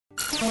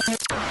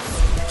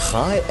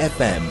Chai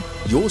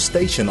FM, your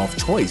station of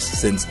choice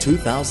since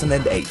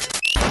 2008.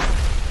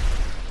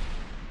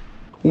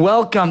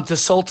 Welcome to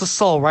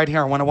Soul, right here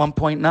on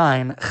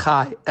 101.9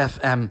 Chai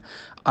FM.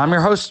 I'm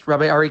your host,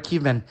 Rabbi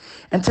Kievman,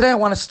 and today I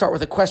want to start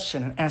with a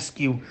question and ask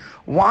you,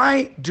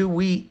 why do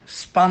we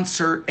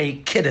sponsor a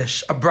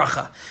kiddush, a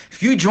bracha?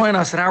 If you join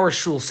us at our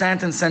shul,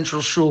 Santon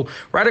Central Shul,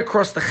 right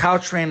across the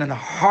Gautrain in the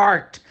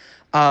heart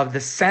of the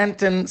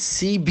Santon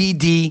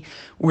CBD,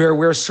 where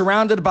we're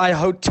surrounded by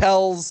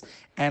hotels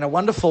and a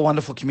wonderful,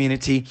 wonderful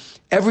community,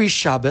 every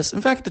Shabbos.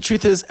 In fact, the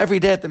truth is, every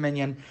day at the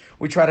Minyan,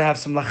 we try to have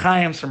some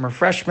l'chaim, some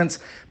refreshments,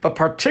 but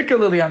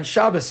particularly on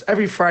Shabbos,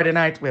 every Friday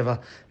night, we have a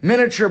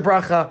miniature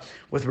bracha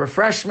with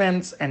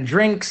refreshments and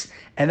drinks,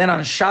 and then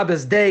on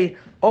Shabbos day,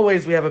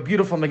 always we have a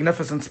beautiful,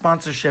 magnificent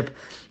sponsorship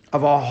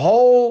of a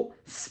whole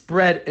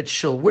spread at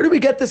Shul. Where do we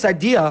get this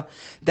idea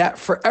that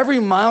for every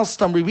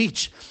milestone we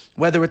reach,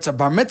 whether it's a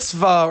bar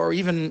mitzvah or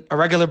even a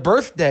regular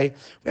birthday,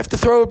 we have to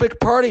throw a big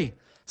party?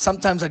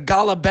 Sometimes a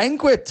gala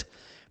banquet.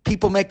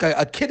 People make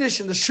a kiddush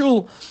in the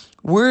shul.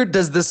 Where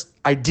does this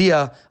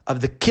idea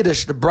of the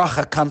kiddush, the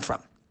bracha, come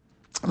from?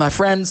 My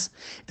friends,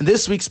 in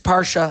this week's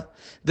parsha,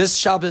 this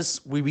Shabbos,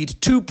 we read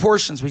two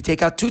portions. We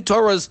take out two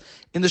Torahs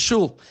in the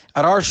shul.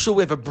 At our shul,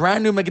 we have a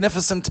brand new,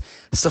 magnificent,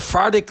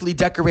 Sephardically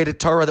decorated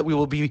Torah that we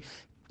will be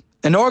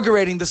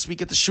inaugurating this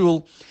week at the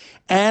shul.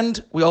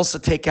 And we also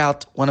take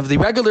out one of the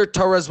regular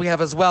Torahs we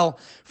have as well.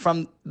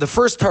 From the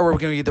first Torah, we're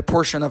going to read the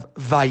portion of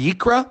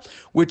Vayikra,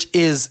 which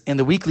is in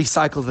the weekly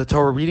cycle of the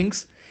Torah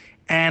readings.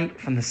 And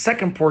from the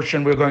second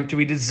portion, we're going to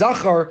read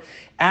Zachar.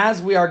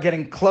 As we are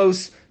getting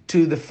close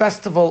to the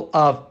festival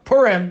of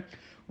Purim,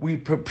 we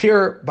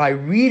prepare by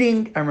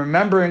reading and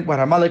remembering what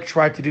Amalek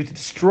tried to do to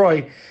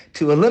destroy,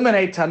 to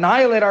eliminate, to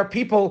annihilate our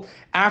people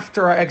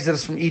after our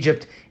exodus from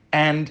Egypt.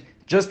 And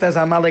just as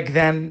Amalek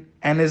then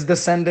and his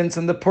descendants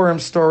in the Purim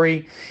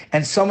story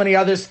and so many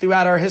others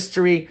throughout our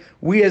history,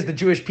 we as the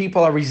Jewish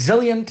people are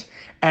resilient,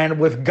 and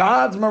with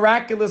God's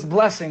miraculous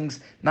blessings,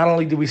 not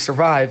only do we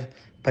survive,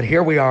 but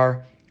here we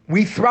are,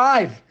 we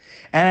thrive.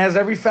 And as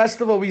every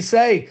festival we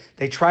say,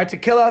 they tried to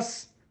kill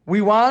us,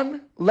 we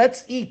won,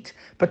 let's eat.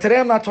 But today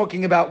I'm not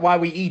talking about why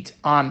we eat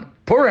on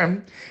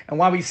Purim and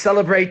why we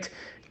celebrate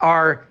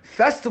our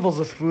festivals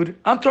with food.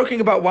 I'm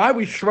talking about why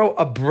we throw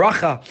a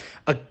bracha,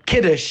 a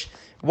kiddush,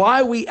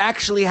 why we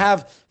actually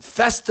have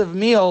festive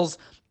meals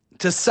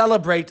to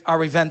celebrate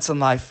our events in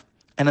life.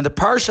 And in the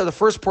parsha, the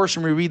first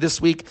portion we read this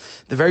week,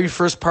 the very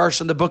first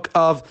parsha in the book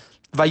of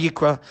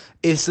Vayikra,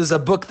 this is a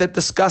book that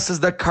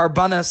discusses the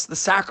karbanos, the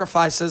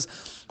sacrifices,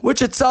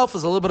 which itself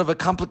is a little bit of a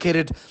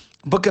complicated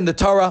book in the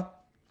Torah.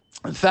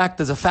 In fact,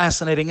 there's a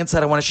fascinating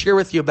insight I want to share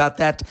with you about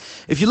that.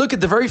 If you look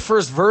at the very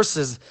first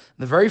verses,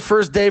 the very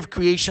first day of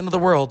creation of the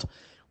world,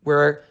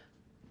 where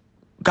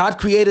God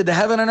created the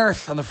heaven and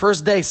earth on the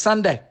first day,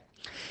 Sunday.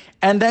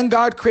 And then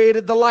God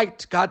created the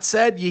light. God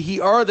said, Yehi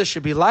Or, there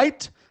should be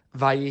light.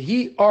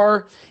 Vayehi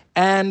Or,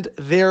 and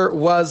there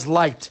was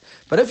light.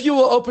 But if you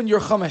will open your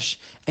Chumash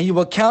and you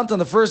will count on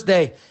the first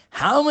day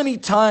how many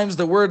times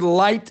the word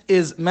light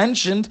is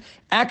mentioned,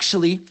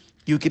 actually,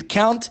 you could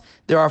count.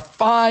 There are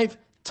 5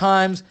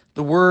 times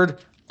the word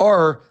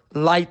Or,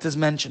 light, is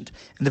mentioned.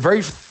 In the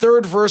very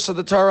third verse of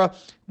the Torah,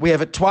 we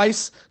have it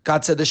twice.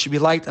 God said there should be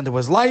light, and there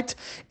was light.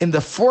 In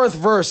the fourth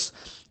verse,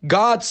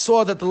 God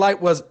saw that the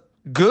light was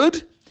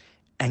good,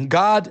 and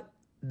God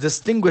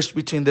distinguished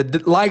between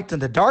the light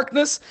and the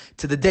darkness.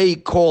 To the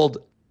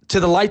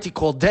light he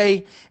called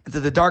day, and to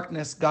the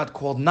darkness God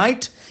called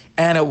night.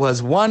 And it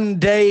was one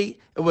day.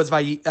 It was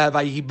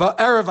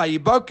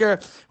Vayihi Boker.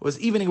 It was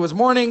evening. It was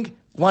morning.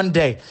 One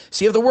day.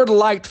 So you have the word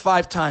light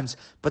 5 times,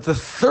 but the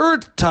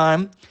third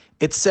time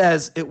it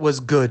says it was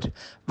good.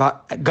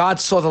 God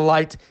saw the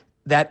light,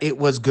 that it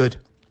was good.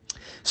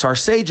 So our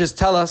sages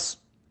tell us,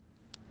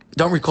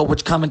 don't recall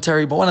which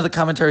commentary, but one of the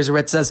commentaries I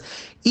read says,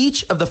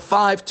 each of the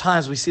 5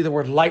 times we see the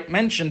word light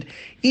mentioned,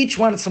 each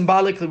one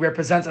symbolically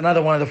represents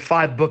another one of the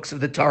 5 books of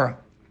the Torah.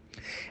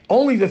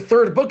 Only the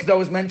third book,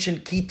 though, is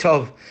mentioned, Ki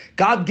Tov.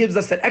 God gives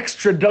us that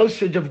extra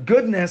dosage of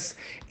goodness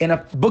in a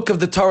book of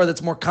the Torah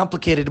that's more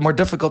complicated, more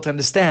difficult to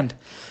understand.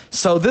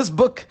 So this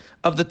book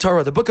of the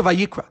Torah, the book of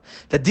Vayikra,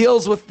 that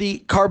deals with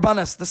the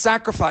karbanos, the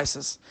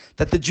sacrifices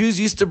that the Jews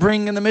used to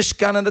bring in the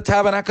Mishkan and the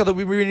tabernacle that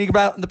we were reading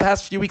about in the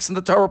past few weeks in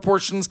the Torah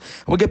portions.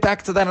 We'll get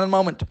back to that in a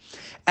moment.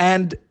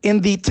 And in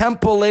the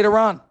temple later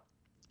on,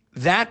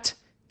 that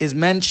is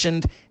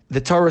mentioned. The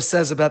Torah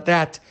says about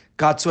that,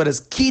 God saw it as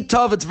Ki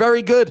Tov, it's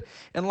very good.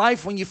 In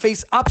life, when you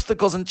face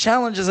obstacles and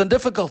challenges and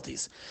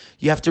difficulties,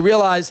 you have to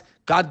realize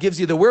God gives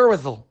you the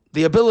wherewithal,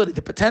 the ability,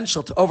 the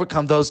potential to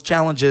overcome those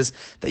challenges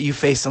that you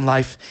face in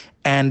life.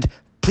 And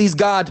please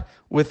God,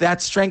 with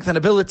that strength and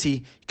ability,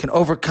 you can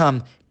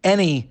overcome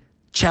any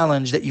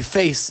challenge that you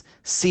face.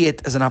 See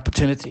it as an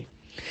opportunity.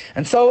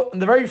 And so,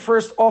 the very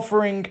first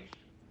offering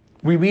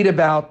we read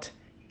about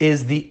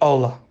is the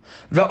Olah.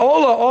 The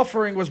Olah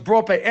offering was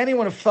brought by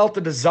anyone who felt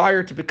a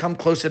desire to become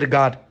closer to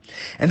God.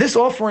 And this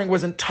offering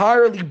was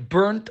entirely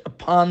burnt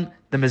upon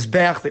the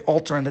mizbeach, the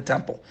altar in the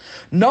temple.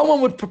 No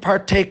one would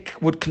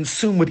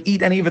would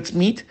eat any of its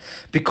meat,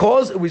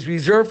 because it was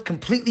reserved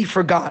completely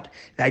for God.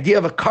 The idea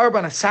of a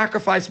karban, a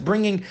sacrifice,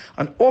 bringing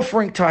an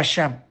offering to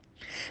Hashem.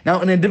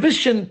 Now, in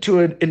addition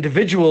to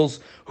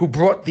individuals who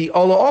brought the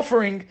olah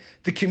offering,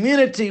 the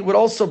community would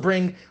also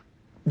bring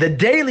the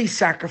daily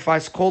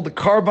sacrifice called the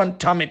karban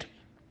tamid.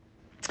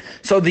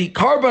 So the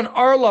karban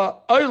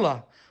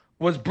olah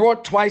was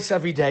brought twice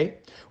every day,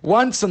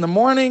 once in the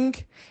morning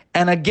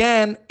and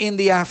again in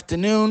the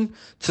afternoon,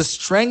 to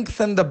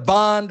strengthen the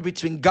bond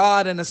between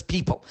God and his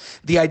people.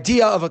 The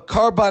idea of a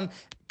karban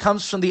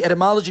comes from the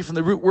etymology, from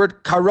the root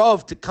word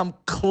karov, to come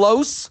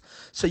close.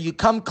 So you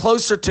come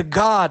closer to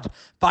God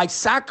by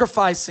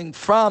sacrificing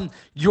from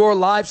your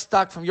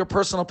livestock, from your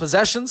personal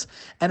possessions.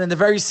 And in the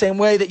very same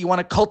way that you want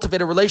to cultivate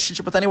a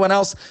relationship with anyone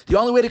else, the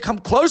only way to come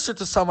closer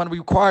to someone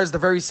requires the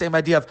very same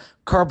idea of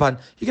karban.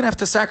 You're going to have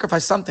to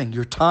sacrifice something: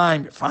 your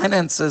time, your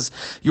finances,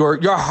 your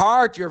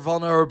heart, your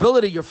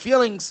vulnerability, your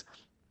feelings.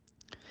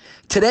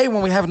 Today,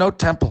 when we have no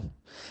temple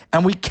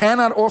and we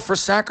cannot offer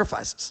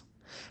sacrifices,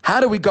 how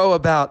do we go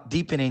about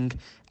deepening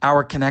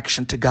our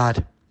connection to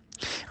God?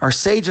 Our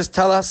sages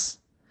tell us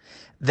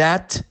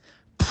that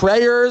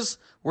prayers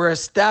were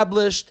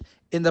established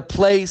in the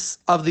place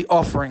of the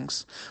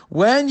offerings.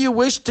 When you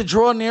wish to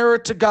draw nearer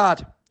to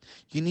God,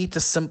 you need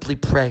to simply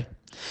pray.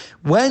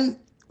 When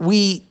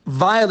we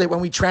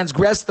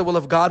transgress the will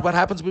of God, what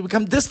happens? We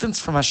become distant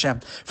from Hashem,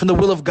 from the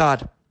will of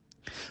God.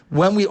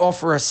 When we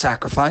offer a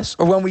sacrifice,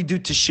 or when we do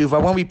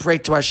teshuvah, when we pray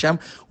to Hashem,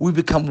 we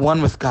become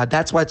one with God.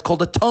 That's why it's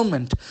called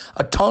atonement.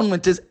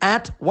 Atonement is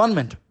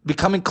at-one-ment,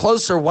 becoming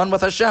closer, one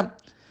with Hashem.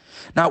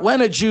 Now,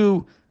 when a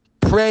Jew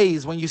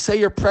prays, when you say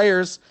your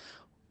prayers,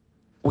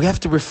 we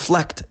have to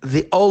reflect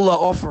the olah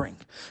offering.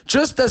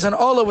 Just as an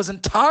olah was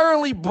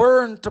entirely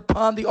burnt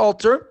upon the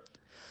altar,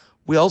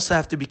 we also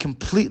have to be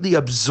completely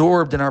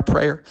absorbed in our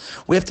prayer.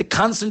 We have to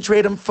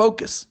concentrate and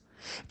focus.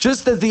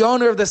 Just as the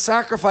owner of the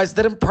sacrifice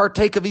didn't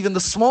partake of even the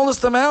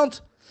smallest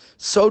amount,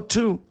 so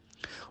too,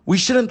 we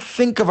shouldn't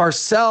think of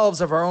ourselves,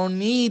 of our own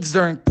needs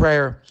during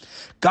prayer.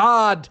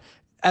 God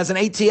as an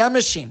ATM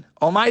machine.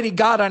 Almighty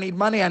God, I need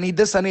money, I need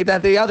this, I need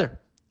that, the other.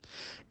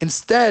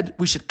 Instead,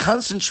 we should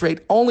concentrate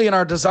only in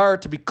our desire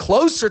to be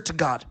closer to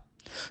God,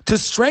 to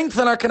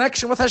strengthen our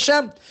connection with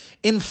Hashem.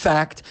 In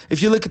fact,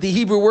 if you look at the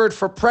Hebrew word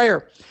for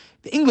prayer,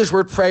 the English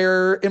word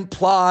prayer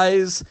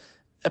implies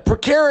a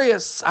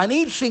precarious, I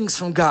need things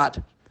from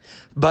God.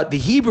 But the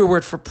Hebrew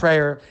word for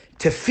prayer,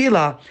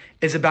 tefillah,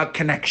 is about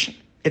connection.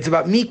 It's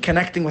about me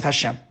connecting with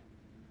Hashem.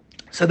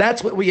 So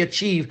that's what we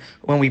achieve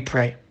when we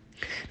pray.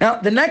 Now,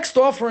 the next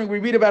offering we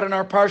read about in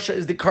our parsha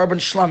is the karban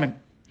shlamim.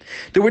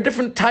 There were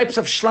different types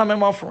of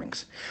shlamim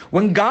offerings.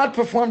 When God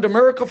performed a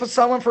miracle for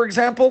someone, for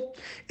example,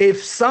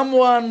 if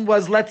someone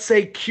was, let's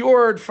say,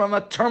 cured from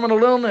a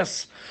terminal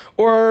illness,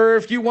 or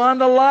if you won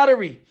the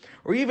lottery,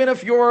 or even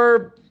if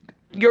your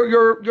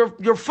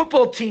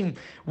football team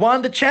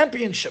won the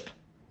championship,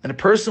 then a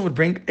person would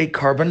bring a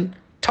karban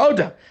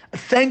toda, a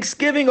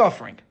thanksgiving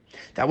offering.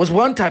 That was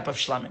one type of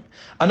shlamim.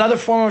 Another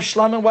form of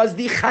shlamim was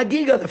the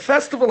chagiga, the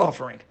festival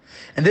offering.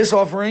 And this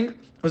offering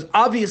was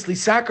obviously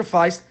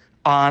sacrificed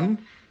on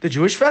the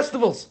Jewish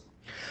festivals.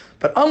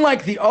 But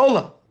unlike the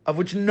olah, of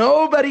which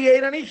nobody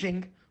ate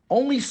anything,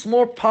 only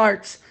small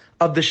parts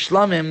of the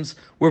shlamims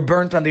were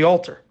burnt on the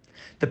altar.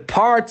 The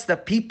parts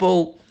that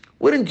people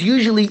wouldn't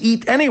usually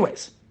eat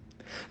anyways.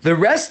 The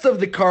rest of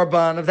the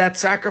karban, of that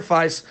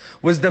sacrifice,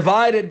 was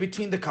divided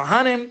between the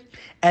kohanim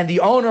and the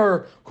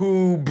owner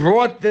who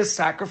brought this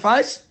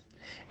sacrifice,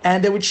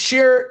 and they would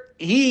share,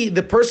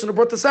 the person who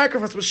brought the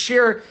sacrifice, would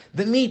share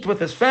the meat with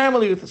his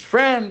family, with his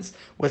friends,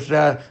 with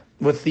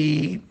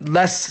the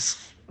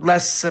less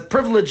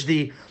privileged,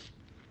 the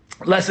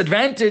less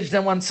advantaged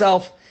than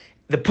oneself,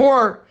 the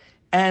poor,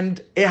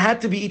 and it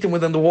had to be eaten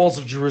within the walls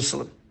of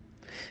Jerusalem.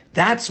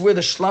 That's where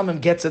the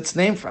shlamim gets its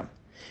name from.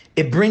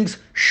 It brings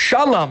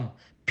shalom,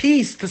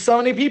 peace, to so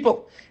many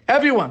people,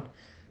 everyone.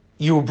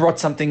 You brought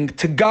something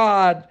to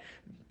God,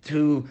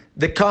 to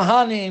the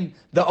kohanim,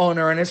 the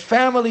owner and his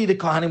family. The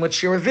kohanim would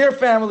share with their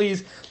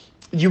families.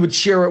 You would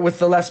share it with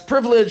the less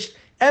privileged.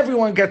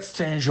 Everyone gets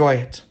to enjoy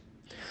it.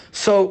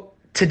 So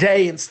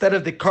today, instead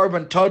of the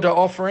karban toda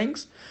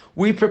offerings,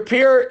 we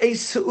prepare a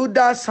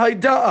seudas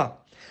haida'ah,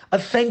 a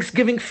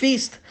thanksgiving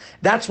feast.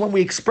 That's when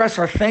we express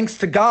our thanks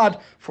to God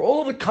for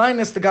all the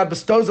kindness that God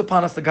bestows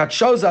upon us, that God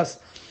shows us.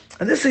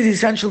 And this is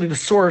essentially the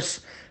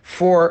source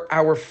for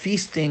our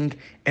feasting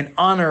in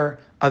honor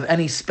of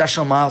any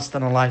special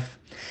milestone in life.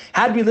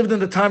 Had we lived in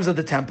the times of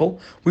the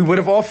temple, we would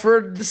have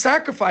offered the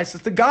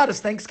sacrifices to God as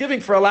thanksgiving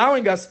for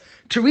allowing us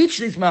to reach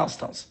these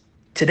milestones.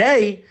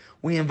 Today,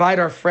 we invite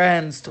our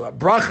friends to a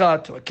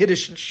bracha, to a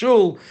kiddush and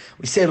shul.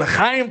 We say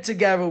l'chaim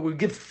together. We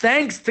give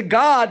thanks to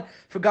God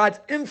for God's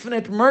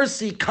infinite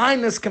mercy,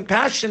 kindness,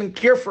 compassion, and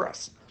care for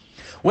us.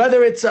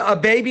 Whether it's a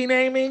baby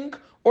naming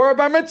or a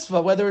bar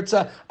mitzvah, whether it's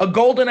a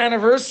golden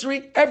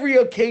anniversary, every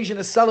occasion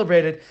is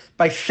celebrated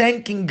by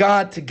thanking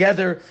God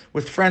together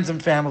with friends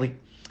and family.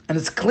 And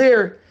it's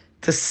clear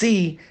to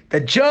see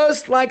that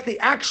just like the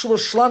actual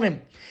shlamim,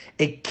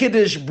 a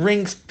Kiddush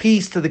brings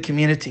peace to the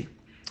community.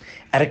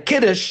 At a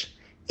Kiddush,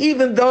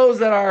 even those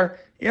that are,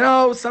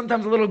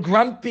 sometimes a little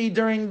grumpy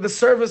during the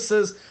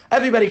services,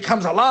 everybody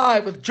comes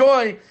alive with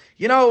joy.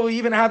 We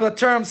even have a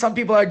term, some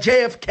people are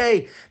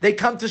JFK. They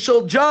come to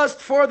shul just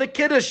for the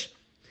Kiddush.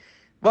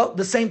 Well,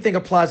 the same thing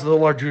applies with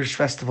all our Jewish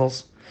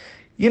festivals.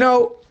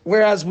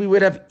 Whereas we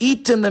would have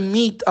eaten the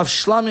meat of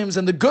shlamims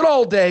in the good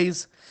old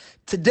days,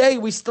 today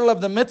we still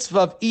have the mitzvah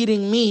of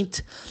eating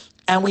meat,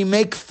 and we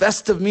make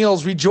festive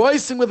meals,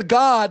 rejoicing with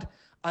God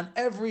on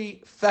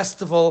every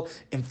festival.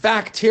 In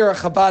fact, here at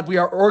Chabad, we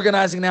are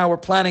organizing now, we're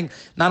planning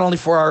not only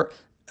for our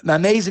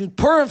amazing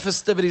Purim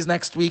festivities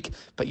next week,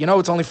 but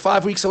it's only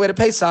 5 weeks away to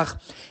Pesach.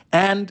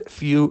 And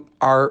if you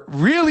are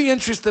really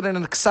interested in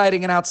an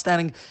exciting and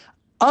outstanding,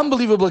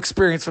 unbelievable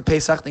experience for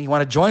Pesach, then you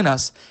want to join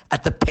us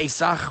at the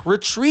Pesach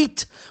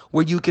retreat,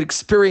 where you could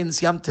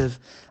experience Yom Tov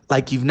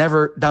like you've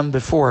never done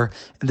before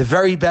in the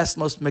very best,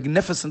 most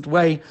magnificent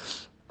way.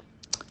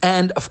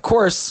 And of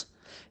course,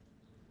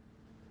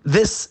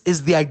 this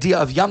is the idea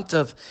of Yom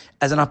Tov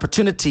as an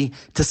opportunity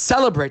to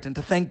celebrate and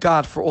to thank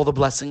God for all the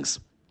blessings.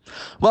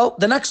 Well,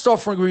 the next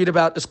offering we read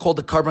about is called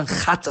the Karban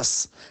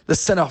Chatas, the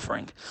sin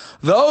offering.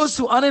 Those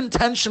who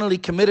unintentionally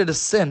committed a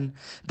sin,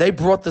 they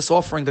brought this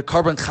offering, the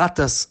Karban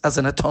Chatas, as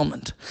an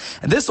atonement.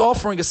 And this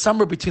offering is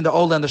somewhere between the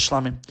Ola and the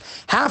Shlamim.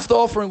 Half the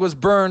offering was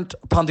burned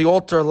upon the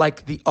altar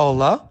like the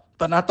Ola,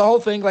 but not the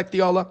whole thing like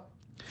the Ola,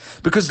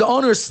 because the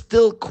owner is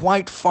still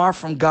quite far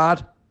from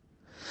God.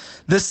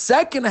 The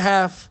second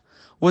half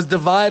was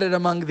divided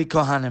among the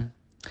Kohanim.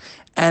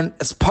 And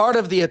as part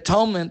of the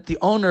atonement, the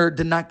owner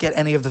did not get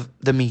any of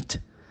the meat,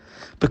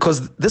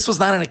 because this was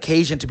not an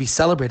occasion to be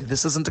celebrated.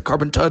 This isn't a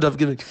Karban Todah of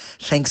giving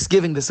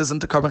Thanksgiving. This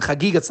isn't a Karban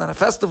Chagiga. It's not a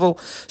festival.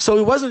 So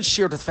it wasn't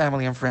shared with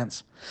family and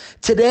friends.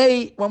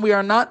 Today, when we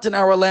are not in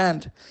our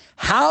land,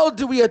 how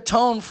do we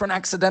atone for an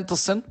accidental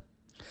sin?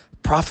 The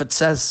prophet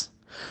says,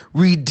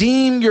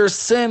 redeem your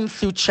sin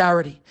through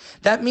charity.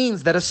 That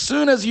means that as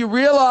soon as you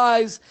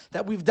realize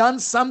that we've done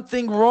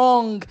something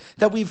wrong,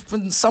 that we've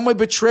in some way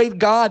betrayed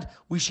God,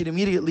 we should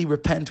immediately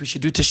repent. We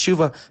should do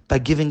teshuvah by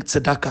giving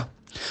tzedakah.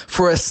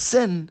 For a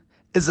sin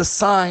is a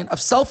sign of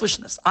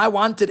selfishness. I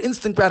wanted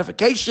instant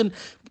gratification.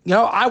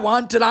 I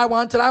wanted.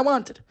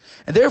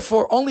 And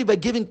therefore, only by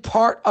giving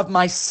part of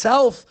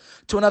myself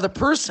to another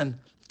person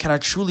can I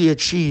truly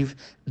achieve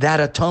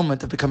that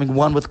atonement of becoming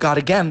one with God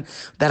again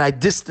that I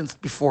distanced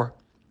before.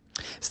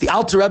 As the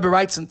Alter Rebbe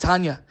writes in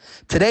Tanya,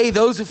 today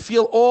those who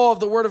feel awe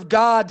of the word of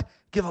God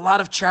give a lot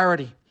of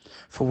charity.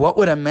 For what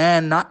would a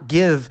man not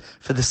give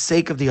for the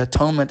sake of the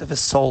atonement of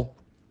his soul?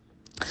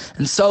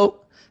 And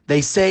so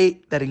they say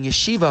that in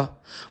yeshiva,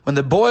 when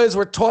the boys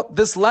were taught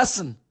this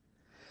lesson,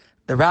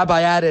 the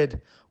rabbi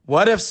added,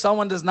 what if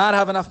someone does not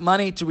have enough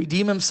money to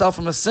redeem himself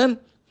from a sin?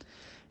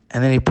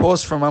 And then he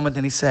paused for a moment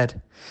and he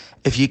said,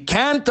 if you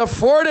can't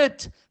afford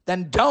it,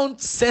 then don't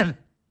sin.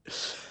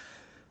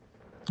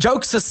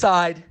 Jokes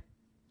aside,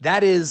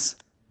 that is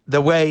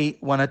the way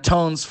one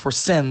atones for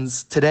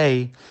sins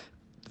today.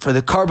 For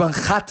the Karban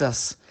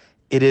Chatas,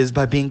 it is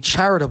by being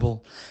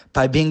charitable,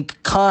 by being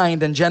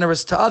kind and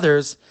generous to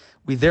others.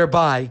 We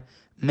thereby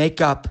make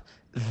up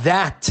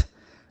that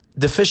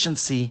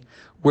deficiency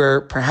where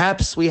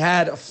perhaps we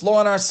had a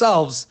flaw in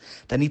ourselves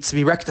that needs to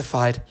be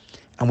rectified,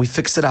 and we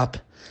fix it up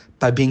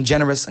by being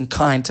generous and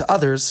kind to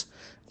others.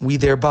 We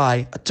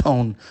thereby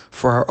atone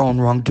for our own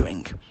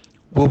wrongdoing.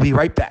 We'll be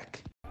right back.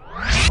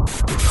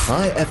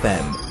 Chai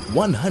FM,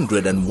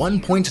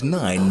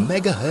 101.9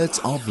 megahertz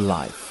of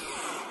life.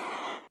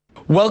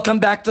 Welcome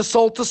back to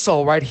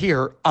Soul, right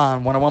here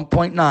on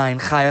 101.9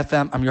 Chai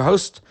FM. I'm your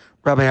host,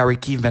 Rabbi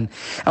Kievman.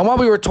 And while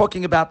we were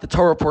talking about the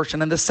Torah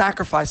portion and the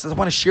sacrifices, I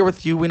want to share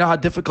with you, we know how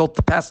difficult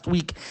the past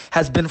week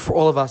has been for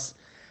all of us.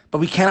 But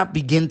we cannot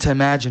begin to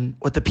imagine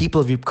what the people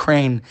of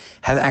Ukraine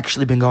have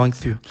actually been going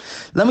through.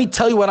 Let me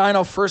tell you what I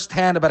know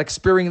firsthand about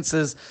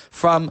experiences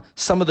from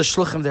some of the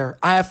shluchim there.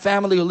 I have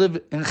family who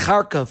live in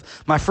Kharkov.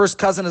 My first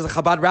cousin is a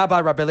Chabad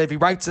rabbi. Rabbi Levi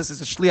writes this,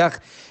 is a shliach,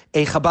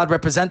 a Chabad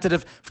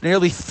representative for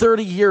nearly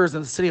 30 years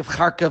in the city of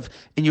Kharkov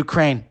in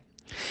Ukraine.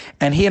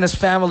 And he and his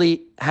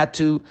family had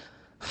to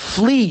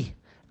flee.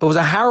 It was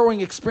a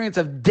harrowing experience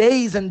of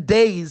days and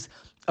days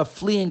of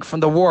fleeing from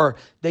the war.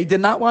 They did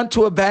not want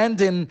to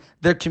abandon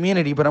their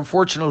community, but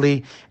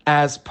unfortunately,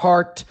 as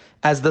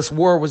this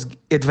war was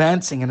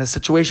advancing and the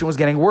situation was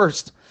getting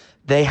worse,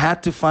 they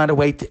had to find a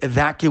way to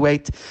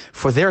evacuate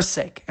for their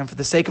sake and for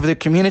the sake of their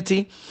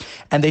community.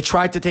 And they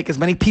tried to take as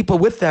many people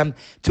with them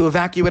to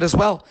evacuate as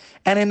well.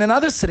 And in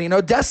another city, in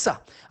Odessa,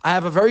 I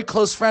have a very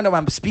close friend who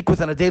I speak with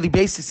on a daily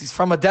basis. He's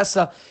from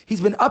Odessa.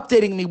 He's been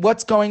updating me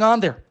what's going on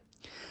there.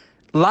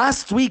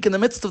 Last week, in the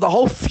midst of the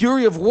whole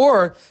fury of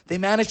war, they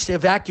managed to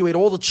evacuate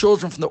all the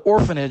children from the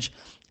orphanage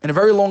in a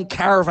very long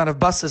caravan of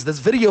buses. There's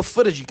video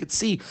footage. You could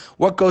see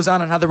what goes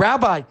on and how the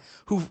rabbi,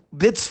 who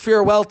bids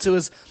farewell to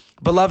his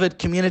beloved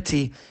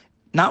community,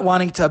 not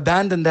wanting to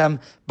abandon them,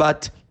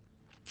 but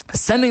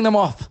sending them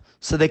off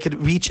so they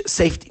could reach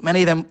safety.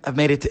 Many of them have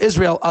made it to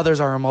Israel. Others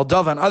are in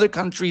Moldova and other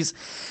countries.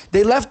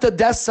 They left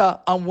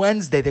Odessa on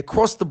Wednesday. They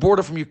crossed the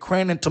border from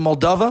Ukraine into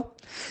Moldova,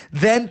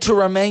 then to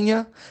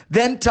Romania,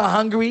 then to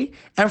Hungary.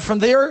 And from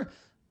there,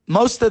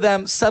 most of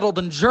them settled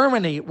in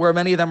Germany, where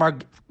many of them are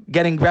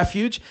getting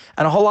refuge.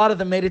 And a whole lot of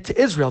them made it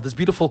to Israel. There's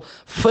beautiful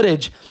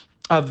footage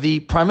of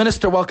the prime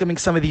minister welcoming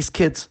some of these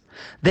kids.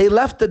 They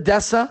left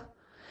Odessa,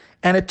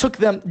 and it took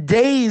them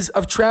days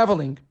of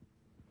traveling.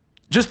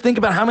 Just think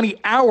about how many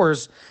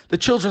hours the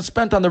children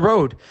spent on the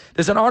road.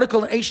 There's an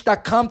article in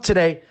H.com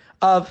today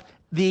of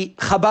the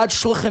Chabad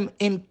Shluchim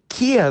in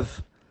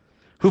Kiev,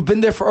 who've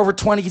been there for over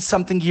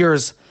 20-something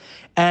years,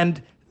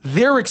 and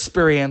their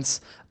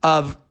experience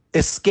of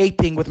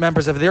escaping with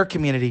members of their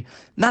community.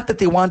 Not that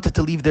they wanted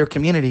to leave their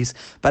communities,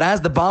 but as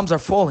the bombs are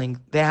falling,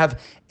 they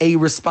have a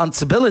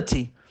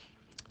responsibility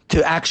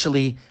to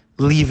actually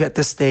leave at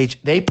this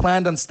stage. They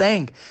planned on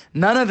staying.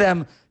 None of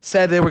them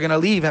said they were going to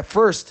leave at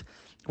first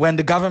when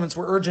the governments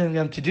were urging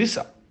them to do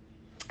so.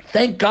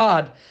 Thank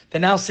God they're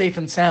now safe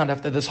and sound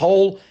after this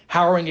whole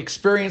harrowing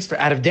experience.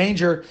 They're out of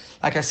danger.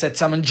 Like I said,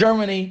 some in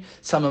Germany,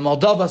 some in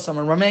Moldova, some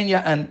in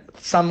Romania, and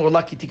some were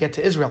lucky to get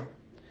to Israel.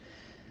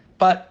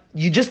 But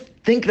you just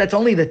think that's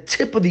only the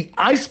tip of the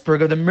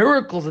iceberg of the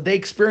miracles that they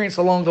experienced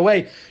along the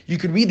way. You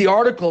could read the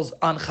articles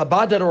on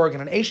Chabad.org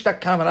and on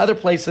H.com and other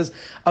places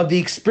of the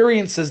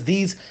experiences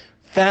these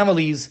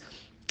families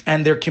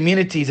and their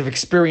communities have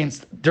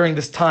experienced during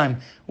this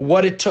time,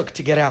 what it took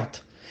to get out.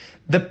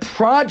 The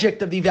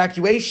project of the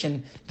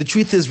evacuation, the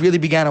truth is, really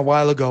began a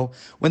while ago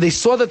when they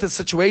saw that the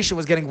situation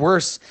was getting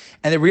worse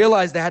and they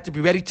realized they had to be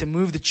ready to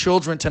move the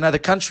children to another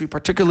country,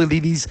 particularly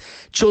these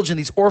children,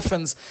 these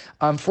orphans.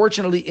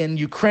 Unfortunately, in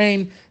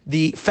Ukraine,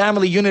 the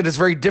family unit is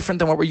very different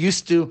than what we're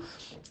used to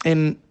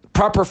in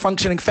proper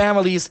functioning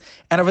families.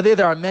 And over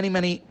there are many,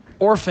 many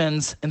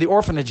orphans in the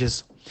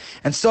orphanages.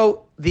 And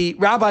so the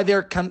rabbi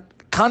there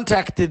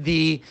contacted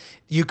the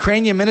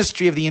Ukrainian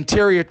Ministry of the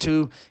Interior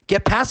to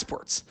get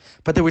passports,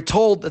 but they were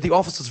told that the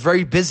office was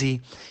very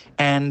busy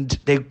and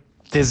it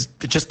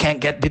just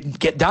didn't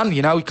get done.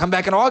 You come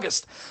back in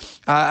August.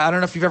 I don't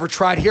know if you've ever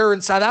tried here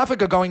in South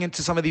Africa going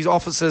into some of these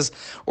offices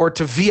or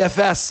to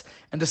VFS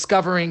and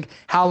discovering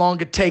how long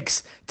it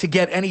takes to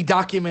get any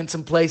documents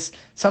in place.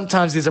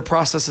 Sometimes these are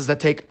processes that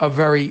take a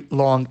very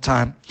long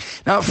time.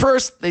 Now, at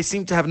first, they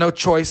seemed to have no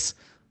choice,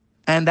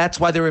 and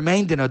that's why they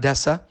remained in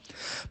Odessa.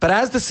 But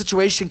as the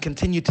situation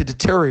continued to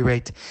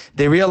deteriorate,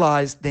 they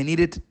realized they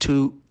needed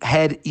to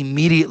head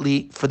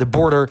immediately for the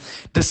border,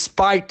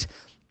 despite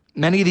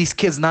many of these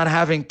kids not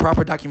having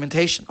proper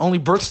documentation, only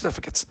birth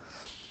certificates.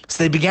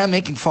 So they began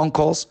making phone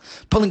calls,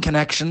 pulling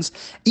connections.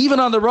 Even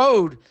on the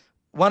road,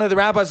 one of the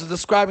rabbis was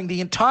describing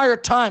the entire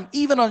time,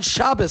 even on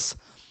Shabbos,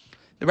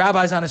 the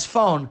rabbi's on his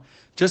phone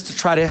just to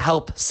try to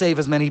help save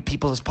as many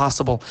people as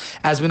possible.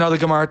 As we know, the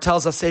Gemara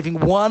tells us saving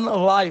one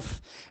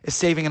life is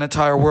saving an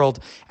entire world.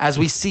 As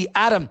we see,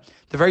 Adam,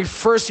 the very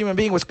first human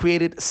being, was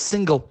created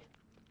single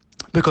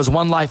because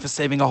one life is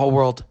saving a whole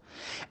world.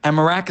 And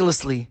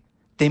miraculously,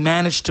 they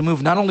managed to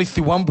move not only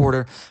through one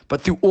border,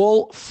 but through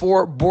all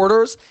four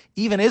borders.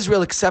 Even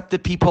Israel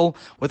accepted people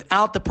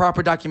without the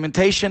proper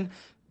documentation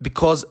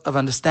because of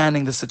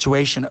understanding the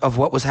situation of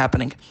what was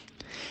happening.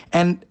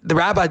 And the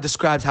rabbi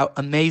describes how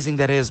amazing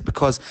that is,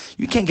 because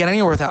you can't get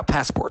anywhere without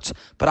passports.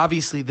 But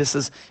obviously this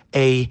is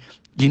a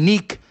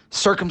unique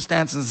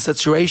circumstance and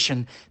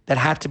situation that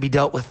had to be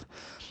dealt with.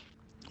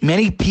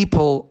 Many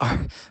people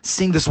are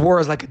seeing this war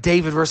as like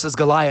David versus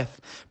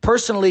Goliath.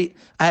 Personally,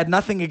 I had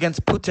nothing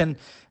against Putin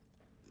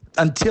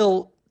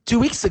until 2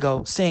 weeks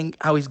ago, seeing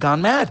how he's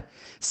gone mad,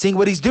 seeing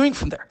what he's doing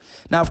from there.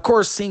 Now, of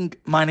course, seeing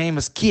my name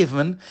as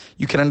Kievman,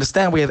 you can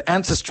understand we have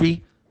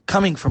ancestry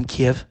coming from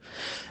Kiev.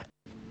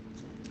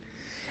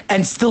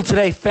 And still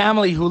today,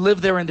 family who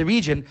live there in the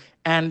region,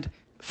 and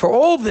for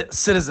all the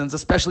citizens,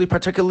 especially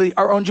particularly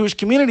our own Jewish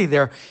community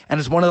there, and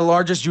it's one of the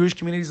largest Jewish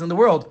communities in the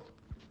world,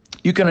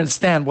 you can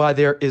understand why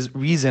there is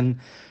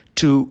reason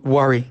to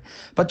worry.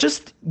 But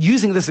just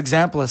using this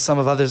example, as some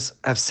of others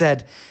have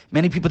said,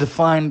 many people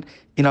define,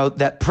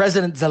 that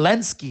President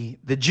Zelensky,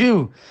 the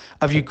Jew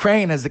of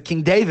Ukraine, as the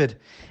King David,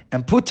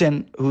 and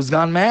Putin, who's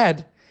gone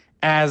mad,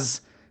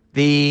 as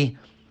the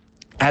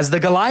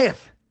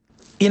Goliath.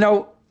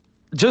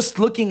 Just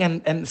looking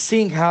and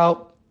seeing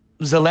how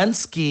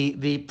Zelensky,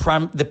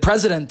 the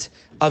president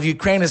of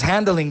Ukraine, is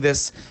handling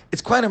this,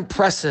 it's quite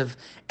impressive.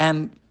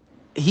 And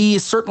he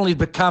has certainly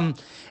become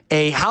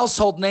a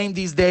household name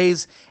these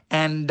days,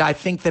 and I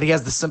think that he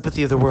has the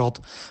sympathy of the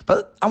world.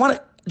 But I want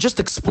to just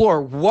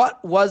explore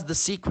what was the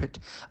secret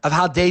of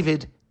how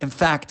David, in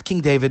fact,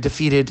 King David,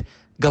 defeated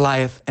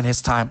Goliath in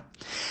his time.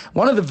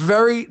 One of the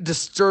very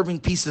disturbing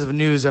pieces of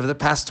news over the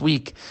past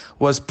week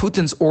was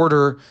Putin's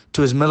order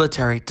to his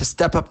military to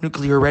step up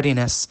nuclear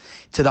readiness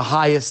to the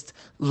highest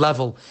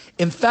level.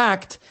 In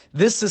fact,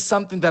 this is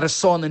something that I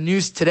saw in the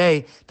news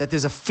today, that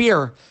there's a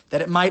fear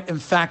that it might, in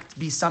fact,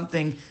 be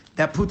something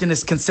that Putin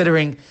is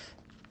considering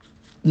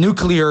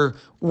nuclear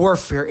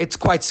warfare. It's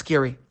quite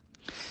scary.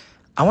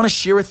 I want to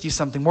share with you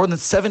something. More than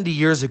 70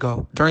 years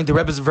ago, during the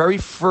Rebbe's very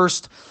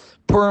first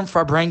Purim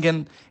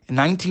Farbrengen, in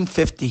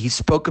 1950, he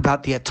spoke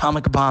about the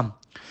atomic bomb,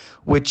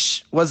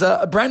 which was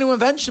a brand new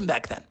invention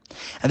back then.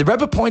 And the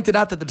Rebbe pointed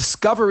out that the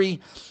discovery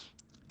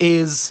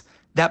is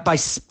that by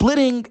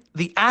splitting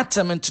the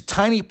atom into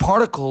tiny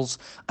particles,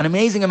 an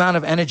amazing amount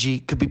of energy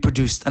could be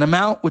produced, an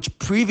amount which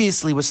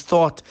previously was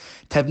thought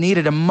to have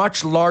needed a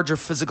much larger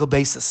physical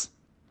basis.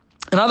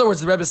 In other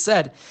words, the Rebbe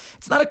said,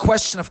 it's not a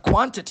question of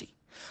quantity.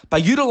 By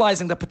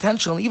utilizing the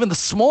potential in even the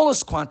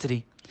smallest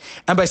quantity,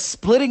 and by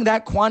splitting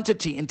that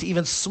quantity into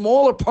even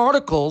smaller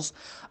particles,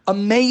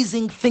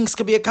 amazing things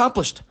can be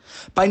accomplished.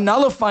 By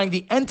nullifying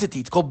the entity,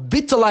 it's called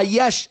bittul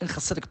hayesh in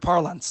Hasidic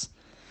parlance.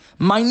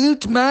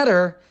 Minute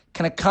matter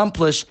can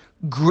accomplish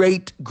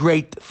great,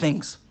 great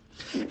things.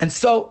 And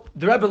so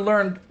the Rebbe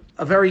learned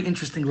a very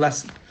interesting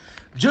lesson.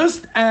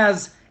 Just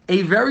as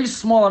a very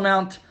small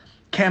amount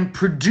can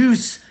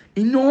produce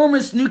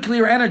enormous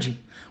nuclear energy,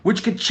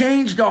 which could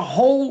change the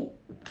whole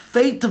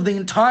fate of the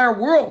entire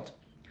world,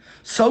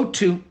 so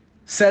too,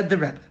 said the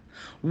Rebbe,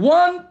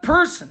 one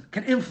person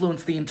can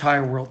influence the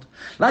entire world.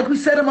 Like we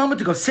said a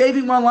moment ago,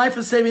 saving one life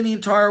is saving the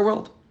entire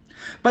world.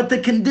 But the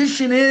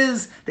condition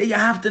is that you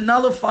have to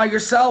nullify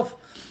yourself.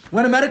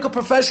 When a medical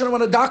professional,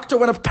 when a doctor,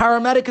 when a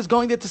paramedic is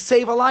going there to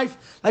save a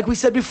life, like we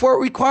said before, it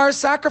requires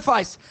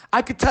sacrifice.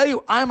 I could tell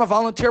you, I'm a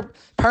volunteer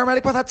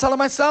paramedic with Hatzalah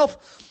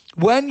myself.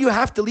 When you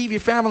have to leave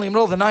your family in the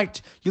middle of the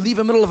night, you leave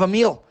in the middle of a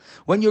meal.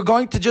 When you're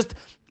going to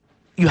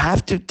you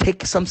have to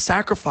take some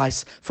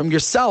sacrifice from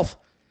yourself.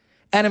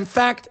 And in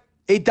fact,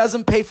 it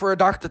doesn't pay for a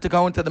doctor to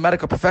go into the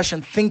medical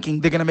profession thinking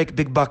they're going to make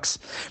big bucks.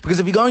 Because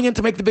if you're going in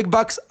to make the big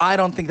bucks, I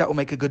don't think that will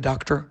make a good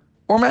doctor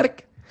or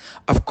medic.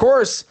 Of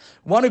course,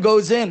 one who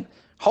goes in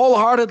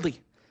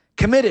wholeheartedly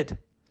committed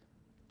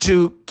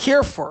to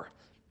care for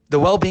the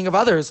well-being of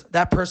others,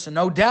 that person,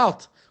 no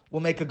doubt, will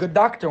make a good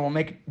doctor, will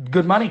make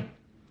good money.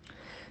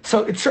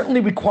 So it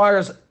certainly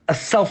requires a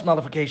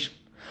self-nullification.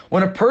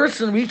 When a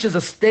person reaches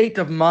a state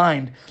of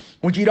mind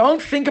when you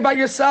don't think about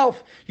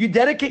yourself, you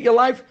dedicate your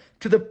life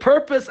to the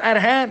purpose at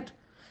hand,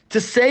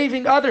 to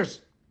saving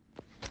others,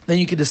 then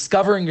you can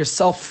discover in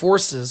yourself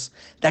forces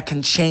that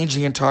can change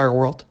the entire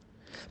world.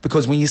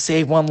 Because when you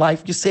save one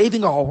life, you're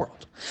saving a whole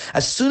world.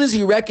 As soon as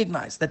you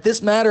recognize that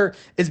this matter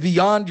is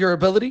beyond your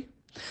ability,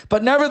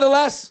 but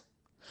nevertheless,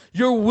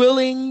 you're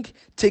willing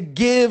to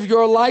give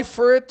your life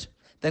for it,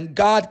 then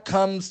God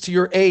comes to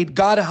your aid.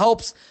 God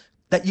helps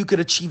that you could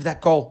achieve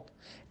that goal.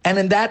 And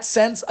in that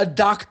sense, a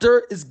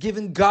doctor is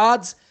given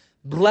God's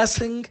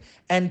blessing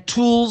and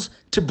tools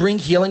to bring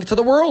healing to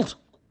the world.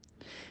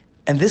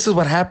 And this is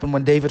what happened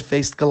when David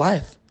faced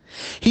Goliath.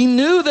 He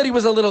knew that he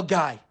was a little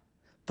guy,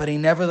 but he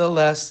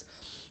nevertheless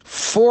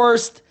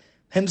forced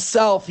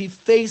himself. He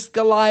faced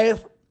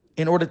Goliath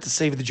in order to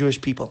save the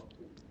Jewish people.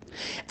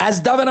 As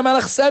David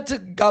HaMelech said to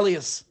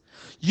Goliath,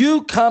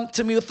 you come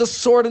to me with the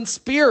sword and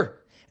spear,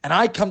 and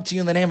I come to you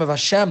in the name of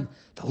Hashem,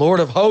 the Lord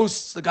of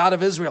hosts, the God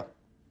of Israel.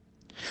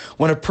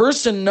 When a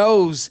person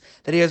knows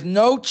that he has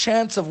no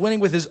chance of winning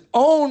with his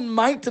own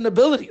might and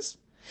abilities,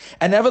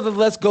 and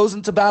nevertheless goes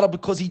into battle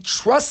because he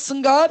trusts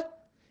in God,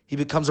 he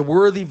becomes a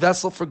worthy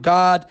vessel for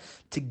God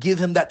to give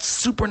him that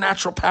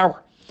supernatural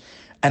power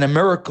and a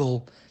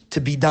miracle to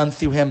be done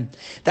through him.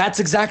 That's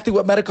exactly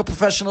what medical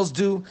professionals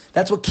do.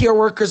 That's what care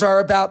workers are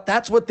about.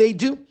 That's what they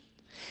do.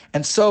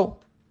 And so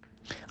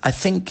I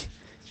think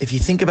if you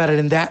think about it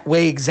in that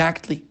way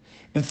exactly,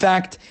 in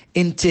fact,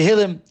 in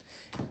Tehillim,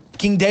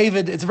 King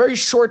David, it's a very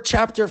short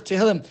chapter of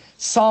Tehillim,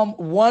 Psalm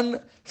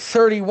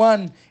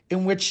 131,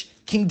 in which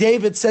King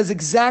David says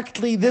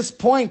exactly this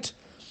point.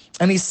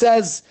 And he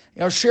says,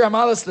 Shir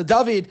Amalis to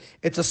David,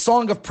 it's a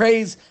song of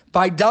praise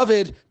by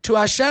David to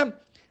Hashem.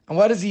 And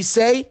what does he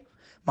say?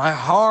 My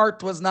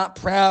heart was not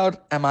proud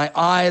and my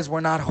eyes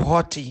were not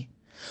haughty,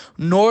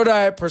 nor did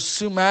I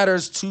pursue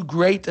matters too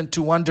great and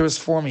too wondrous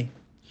for me.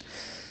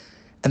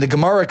 And the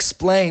Gemara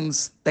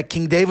explains that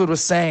King David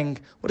was saying,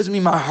 what does it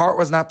mean my heart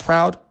was not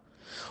proud?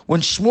 When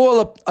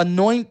Shmuel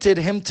anointed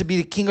him to be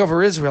the king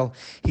over Israel,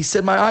 he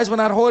said, my eyes were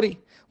not haughty.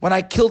 When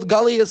I killed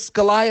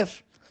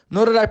Goliath,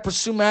 nor did I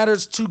pursue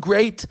matters too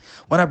great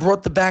when I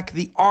brought back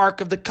the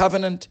Ark of the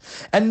Covenant,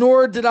 and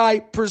nor did I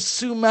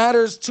pursue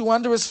matters too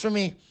wondrous for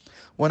me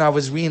when I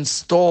was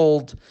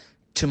reinstalled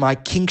to my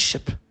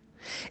kingship.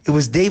 It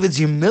was David's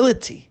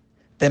humility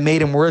that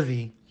made him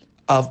worthy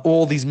of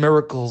all these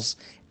miracles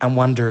and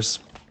wonders.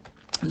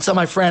 And so,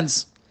 my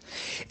friends,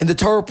 in the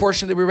Torah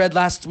portion that we read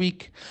last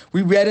week,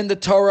 we read in the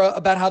Torah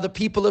about how the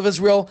people of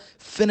Israel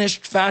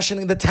finished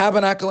fashioning the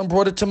tabernacle and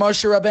brought it to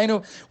Moshe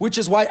Rabbeinu, which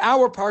is why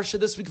our parsha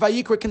this week,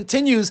 Vayikra,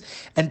 continues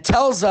and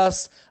tells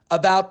us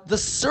about the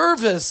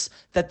service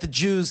that the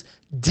Jews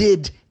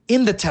did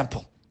in the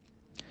temple.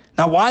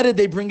 Now, why did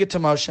they bring it to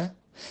Moshe?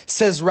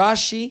 Says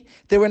Rashi,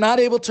 they were not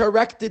able to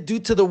erect it due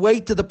to the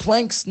weight of the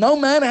planks. No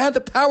man had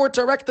the power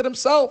to erect it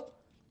himself.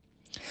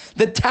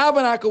 The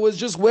tabernacle was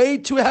just way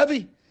too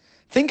heavy.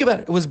 Think about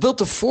it. It was built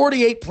of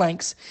 48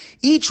 planks.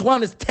 Each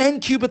one is 10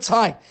 cubits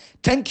high.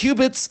 10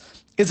 cubits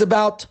is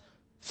about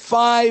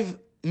 5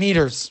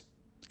 meters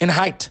in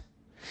height.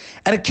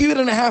 And a cubit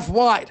and a half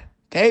wide.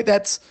 Okay,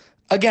 that's,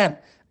 again,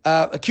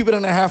 a cubit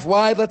and a half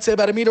wide, let's say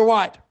about a meter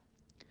wide,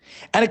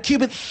 and a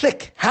cubit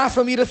thick, half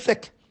a meter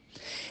thick.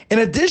 In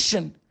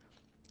addition,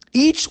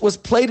 each was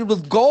plated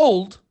with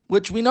gold,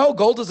 which we know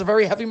gold is a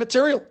very heavy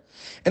material.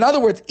 In other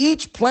words,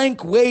 each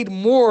plank weighed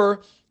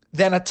more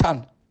than a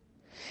ton.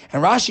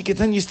 And Rashi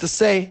continues to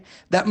say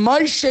that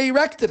Moshe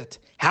erected it.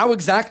 How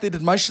exactly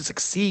did Moshe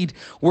succeed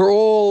where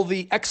all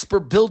the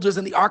expert builders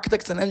and the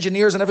architects and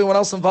engineers and everyone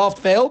else involved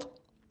failed?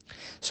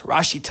 So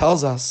Rashi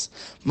tells us,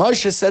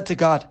 Moshe said to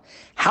God,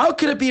 how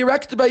could it be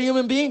erected by a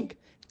human being?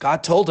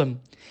 God told him,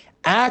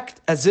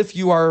 act as if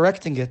you are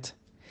erecting it.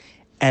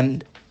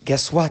 And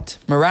guess what?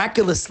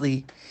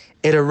 Miraculously,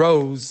 it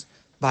arose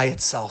by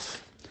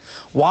itself.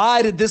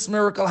 Why did this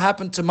miracle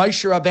happen to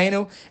Moshe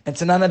Rabbeinu and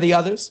to none of the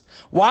others?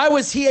 Why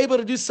was he able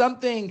to do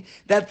something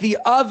that the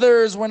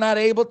others were not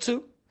able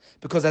to?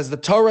 Because as the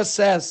Torah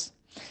says,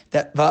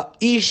 that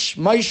Va'ish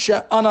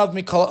Moshe Anav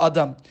Mikol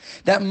Adam,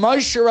 that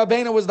Moshe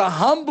Rabbeinu was the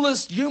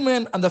humblest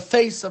human on the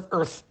face of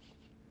earth.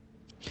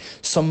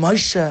 So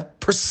Moshe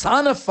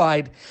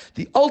personified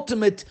the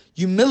ultimate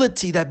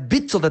humility, that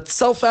bittul, that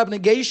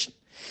self-abnegation.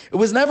 It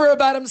was never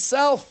about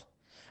himself.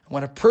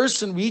 When a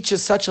person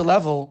reaches such a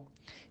level,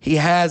 he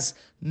has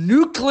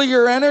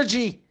nuclear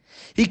energy.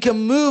 He can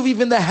move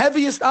even the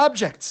heaviest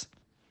objects.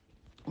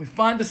 We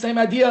find the same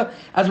idea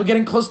as we're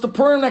getting close to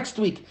Purim next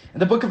week in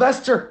the book of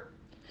Esther.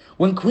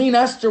 When Queen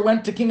Esther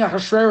went to King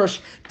Ahasuerus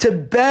to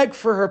beg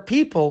for her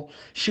people,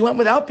 she went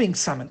without being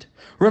summoned.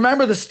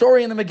 Remember the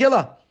story in the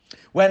Megillah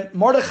when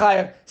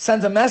Mordechai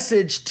sends a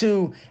message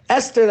to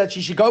Esther that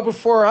she should go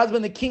before her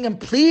husband, the king, and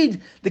plead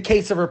the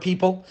case of her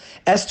people.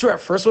 Esther at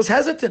first was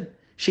hesitant.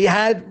 She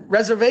had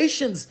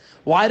reservations.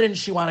 Why didn't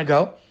she want to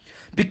go?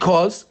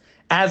 Because,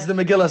 as the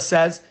Megillah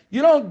says,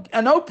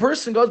 no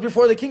person goes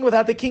before the king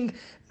without the king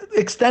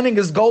extending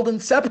his golden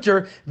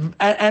scepter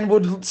and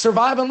would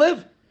survive and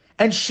live.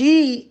 And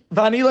she,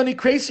 Vanila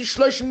Nikresi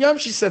Shloshim Yom,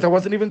 she said, I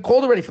wasn't even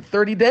called already for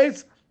 30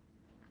 days.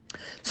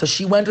 So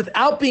she went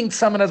without being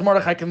summoned as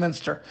Mordechai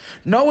convinced her,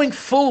 knowing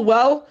full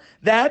well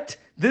that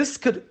this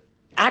could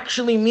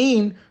actually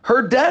mean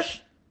her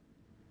death.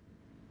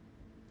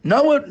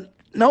 No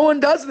one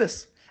does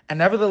this. And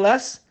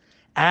nevertheless,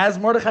 as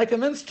Mordechai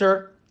convinced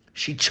her,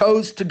 she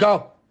chose to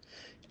go.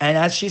 And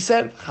as she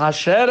said,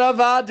 Hasher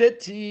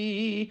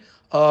avadeti,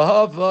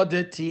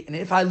 avadeti. And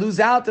if I lose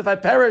out, if I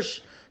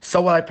perish,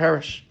 so will I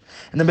perish.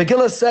 And the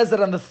Megillah says that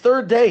on the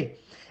third day,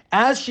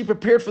 as she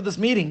prepared for this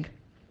meeting,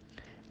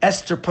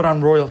 Esther put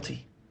on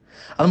royalty.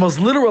 On the most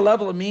literal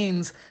level, it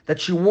means that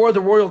she wore the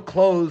royal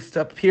clothes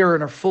to appear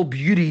in her full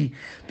beauty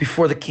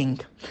before the king.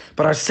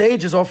 But our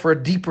sages offer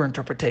a deeper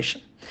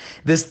interpretation.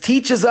 This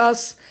teaches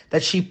us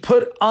that she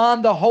put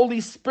on the Holy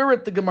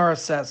Spirit, the Gemara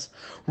says.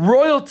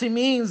 Royalty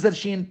means that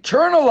she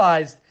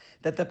internalized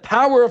that the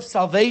power of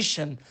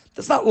salvation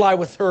does not lie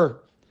with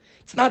her.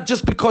 It's not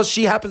just because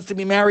she happens to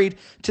be married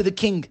to the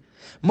king.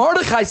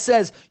 Mordechai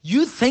says,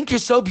 you think you're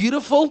so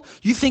beautiful?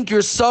 You think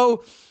you're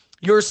so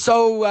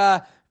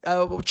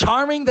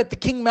charming that the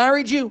king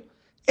married you?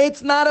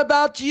 It's not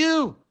about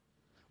you.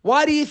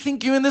 Why do you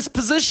think you're in this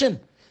position?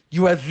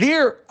 You are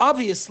there,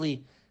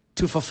 obviously,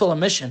 to fulfill a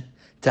mission,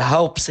 to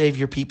help save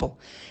your people.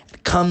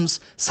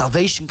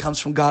 Salvation comes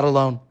from God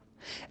alone.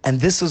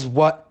 And this is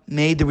what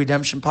made the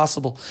redemption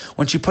possible.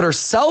 When she put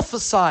herself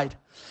aside,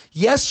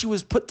 yes, she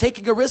was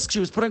taking a risk. She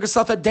was putting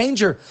herself at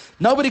danger.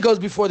 Nobody goes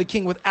before the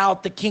king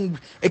without the king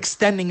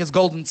extending his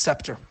golden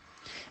scepter.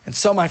 And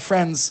so, my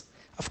friends,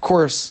 of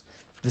course,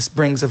 this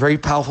brings a very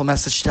powerful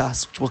message to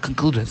us, which we'll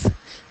conclude with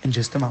in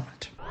just a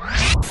moment.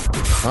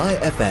 Chai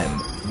FM,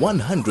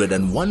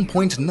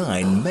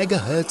 101.9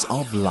 megahertz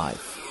of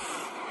life.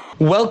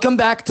 Welcome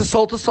back to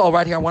Soul,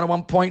 right here on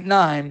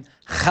 101.9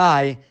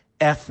 Chai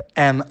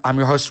FM. I'm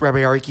your host, Rabbi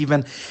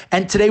Kievman,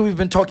 and today we've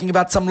been talking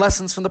about some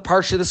lessons from the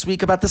Parsha this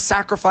week about the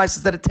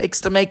sacrifices that it takes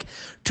to make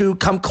to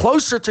come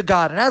closer to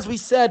God. And as we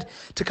said,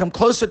 to come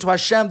closer to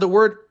Hashem, the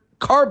word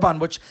karban,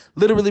 which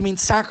literally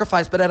means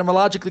sacrifice, but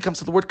etymologically comes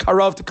from the word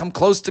karav, to come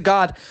close to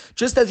God.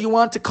 Just as you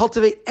want to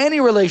cultivate any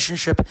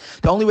relationship,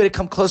 the only way to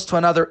come close to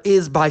another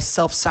is by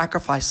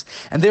self-sacrifice.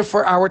 And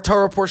therefore, our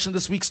Torah portion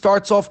this week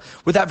starts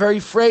off with that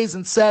very phrase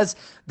and says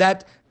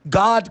that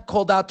God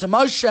called out to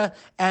Moshe,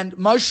 and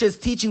Moshe is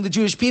teaching the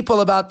Jewish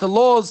people about the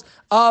laws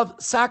of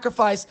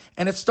sacrifice,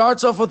 and it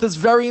starts off with this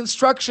very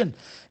instruction.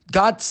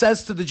 God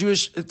says to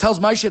tells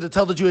Moshe to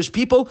tell the Jewish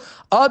people,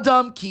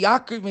 Adam ki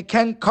yakriv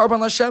miken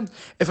karban Hashem.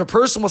 If a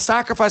person will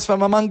sacrifice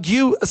from among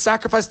you, a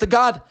sacrifice to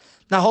God.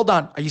 Now hold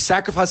on, are you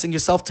sacrificing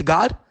yourself to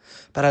God?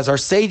 But as our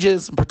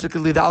sages, and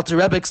particularly the Alter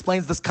Rebbe,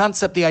 explains this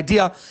concept, the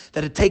idea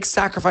that it takes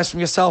sacrifice from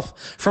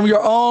yourself, from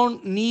your own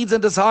needs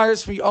and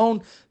desires, from your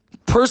own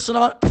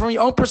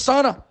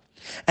persona.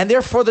 And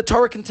therefore the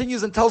Torah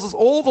continues and tells us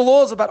all the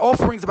laws about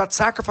offerings, about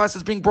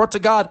sacrifices being brought to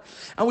God.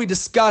 And we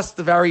discussed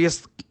the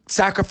various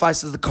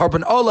sacrifices, the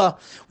Karban Olah,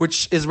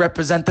 which is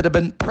representative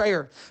in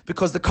prayer,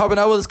 because the Karban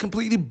Olah is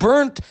completely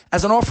burnt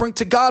as an offering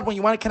to God. When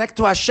you want to connect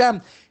to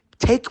Hashem,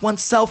 take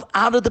oneself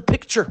out of the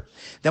picture.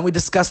 Then we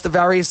discussed the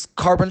various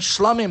carbon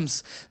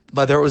shlamim,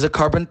 whether it was a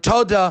carbon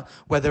toda,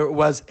 whether it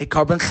was a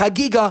carbon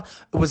chagiga.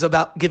 It was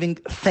about giving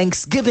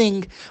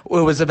thanksgiving. It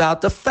was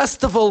about the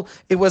festival.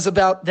 It was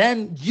about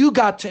then you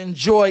got to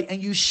enjoy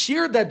and you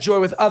shared that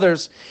joy with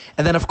others.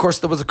 And then, of course,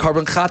 there was a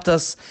carbon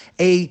chatas,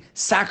 a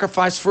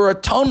sacrifice for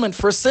atonement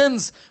for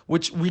sins,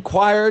 which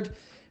required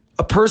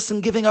a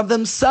person giving of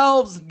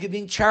themselves,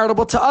 giving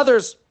charitable to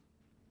others.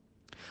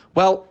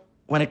 Well,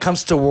 when it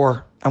comes to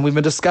war, and we've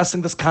been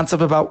discussing this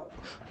concept about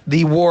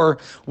the war,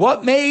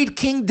 what made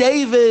King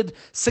David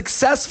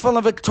successful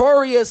and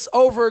victorious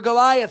over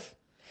Goliath?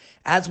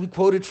 As we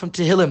quoted from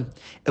Tehillim,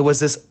 it was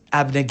this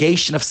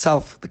abnegation of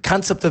self, the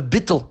concept of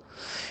bittul,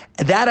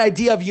 and that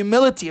idea of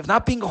humility, of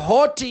not being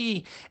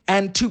haughty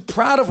and too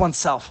proud of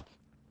oneself.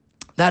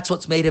 That's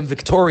what's made him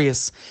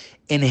victorious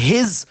in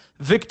his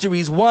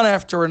victories, one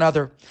after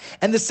another.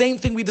 And the same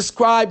thing we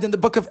described in the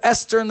book of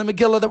Esther and the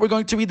Megillah that we're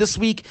going to read this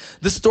week,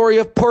 the story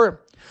of Purim,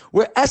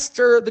 where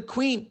Esther, the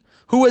queen,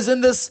 who was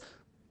in this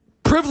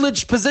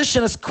privileged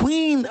position as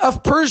queen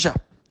of Persia,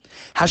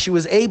 how she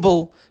was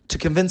able to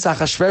convince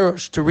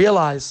Achashverosh to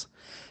realize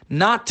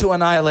not to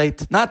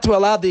annihilate, not to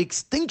allow the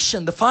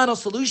extinction, the final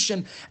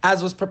solution,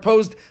 as was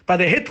proposed by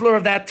the Hitler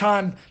of that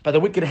time, by the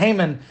wicked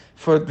Haman,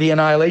 for the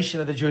annihilation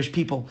of the Jewish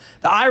people.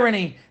 The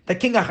irony that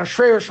King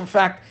Achashverosh, in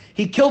fact,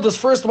 he killed his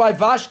first wife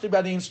Vashti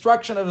by the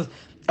instruction of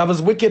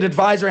his wicked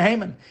advisor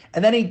Haman,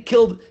 and then he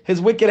killed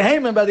his wicked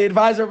Haman by the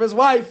advisor of his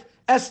wife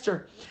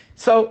Esther.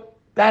 So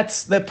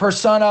that's the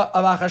persona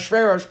of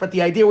Achashverosh, but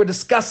the idea we're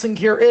discussing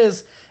here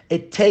is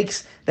it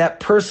takes that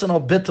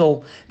personal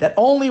bittul, that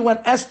only when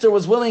Esther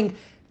was willing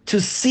to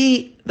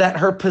see that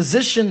her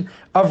position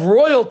of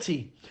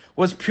royalty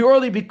was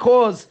purely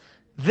because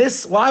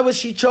why was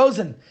she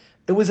chosen?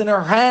 It was in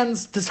her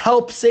hands to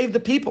help save the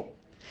people.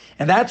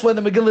 And that's when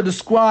the Megillah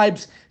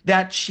describes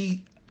that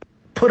she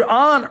put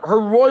on her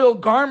royal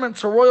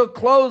garments, her royal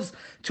clothes,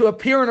 to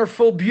appear in her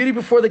full beauty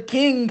before the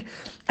king.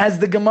 As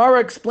the Gemara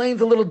explains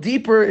a little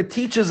deeper, it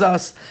teaches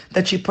us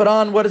that she put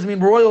on, what does it mean,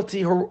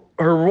 royalty, her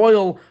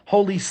royal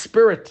Holy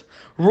Spirit.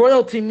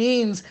 Royalty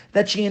means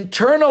that she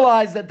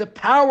internalized that the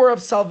power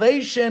of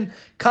salvation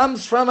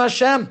comes from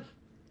Hashem.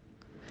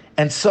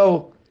 And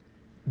so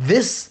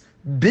this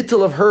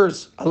bittul of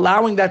hers,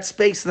 allowing that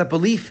space, that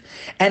belief,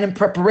 and in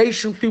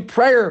preparation through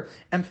prayer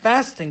and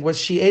fasting, was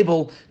she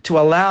able to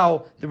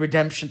allow the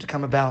redemption to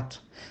come about.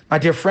 My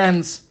dear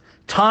friends,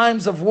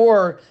 times of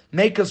war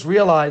make us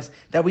realize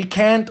that we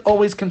can't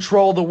always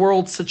control the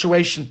world's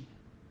situation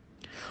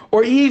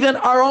or even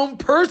our own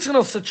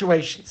personal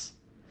situations.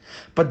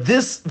 But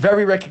this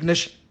very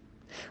recognition,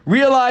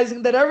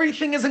 realizing that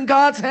everything is in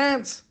God's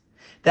hands,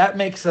 that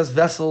makes us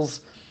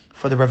vessels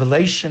for the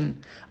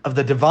revelation of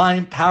the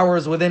divine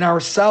powers within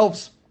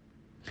ourselves.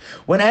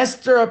 When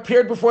Esther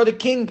appeared before the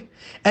king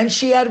and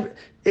she had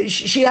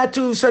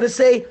to, so to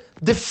say,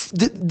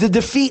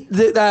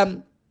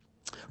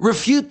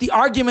 refute the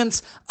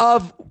arguments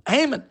of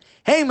Haman.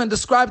 Haman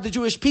described the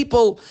Jewish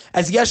people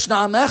as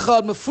Yeshna Am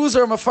Echad,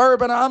 Mefuzar, Mefarer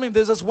Ben Amim.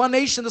 There's this one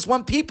nation, this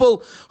one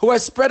people who are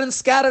spread and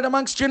scattered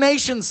amongst your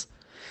nations.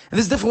 And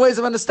there's different ways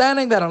of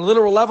understanding that. On a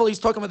literal level, he's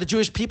talking about the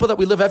Jewish people, that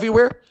we live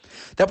everywhere,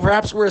 that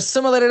perhaps we're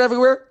assimilated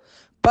everywhere,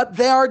 but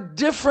they are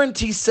different,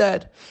 he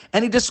said.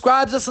 And he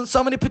describes us in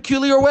so many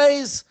peculiar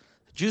ways.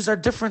 The Jews are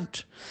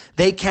different.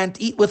 They can't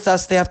eat with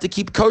us. They have to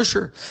keep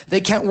kosher.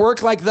 They can't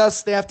work like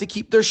us. They have to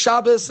keep their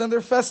Shabbos and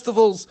their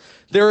festivals.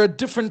 They're a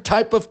different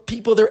type of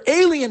people. They're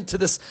alien to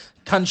this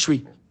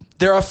country.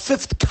 They're a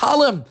fifth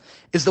column,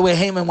 is the way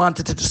Haman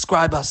wanted to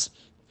describe us.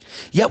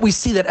 Yet we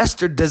see that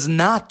Esther does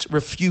not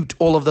refute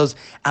all of those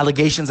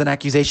allegations and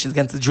accusations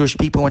against the Jewish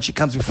people when she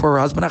comes before her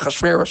husband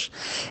Achashverosh.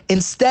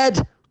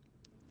 Instead,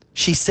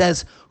 she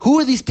says, who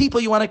are these people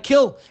you want to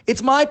kill?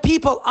 It's my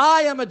people.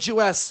 I am a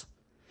Jewess.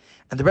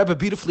 And the Rebbe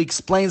beautifully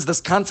explains this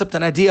concept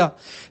and idea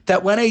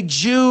that when a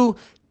Jew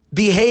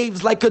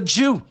behaves like a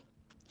Jew,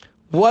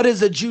 what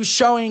is a Jew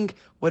showing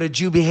what a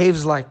Jew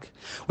behaves like?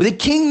 Well, the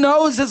king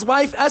knows his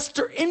wife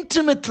Esther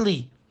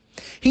intimately.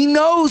 He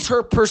knows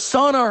her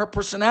persona, her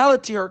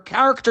personality, her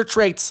character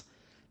traits.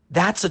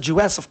 That's a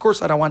Jewess. Of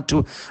course, I don't want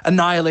to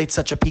annihilate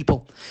such a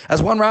people.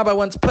 As one rabbi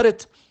once put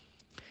it,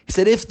 he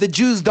said, if the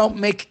Jews don't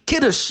make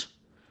Kiddush,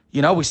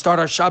 we start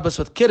our Shabbos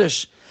with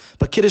Kiddush,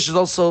 but Kiddush is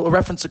also a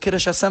reference to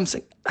Kiddush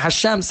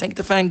Hashem,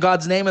 sanctifying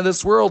God's name in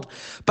this world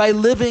by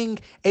living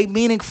a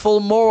meaningful,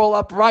 moral,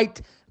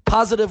 upright,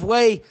 positive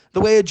way, the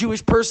way a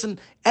Jewish person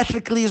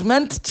ethically is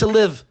meant to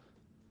live.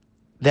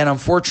 Then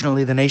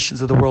unfortunately the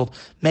nations of the world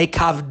make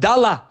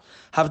Havdalah.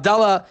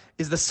 Havdalah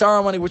is the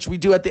ceremony which we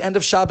do at the end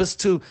of Shabbos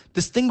to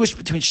distinguish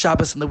between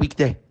Shabbos and the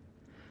weekday.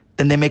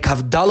 Then they make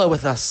Havdalah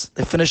with us.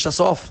 They finish us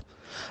off.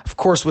 Of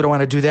course we don't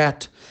want to do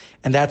that.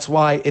 And that's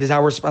why it is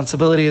our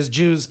responsibility as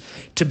Jews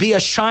to be a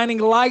shining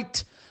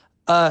light,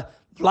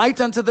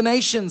 light unto the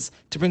nations,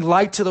 to bring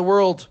light to the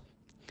world.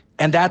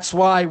 And that's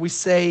why we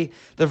say,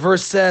 the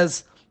verse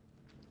says,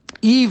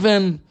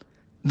 even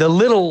the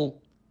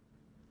little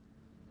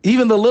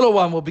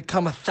one will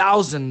become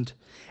 1,000,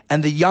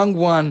 and the young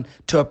one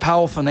to a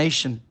powerful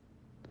nation.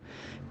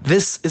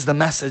 This is the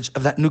message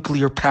of that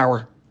nuclear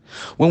power.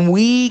 When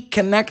we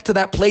connect to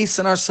that place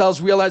in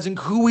ourselves, realizing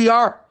who we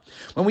are,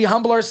 when we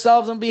humble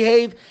ourselves and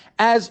behave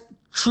as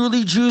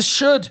truly Jews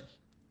should,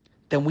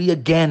 then we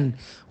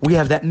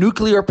have that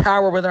nuclear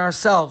power within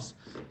ourselves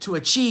to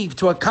achieve,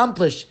 to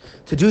accomplish,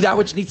 to do that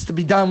which needs to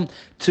be done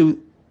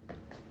to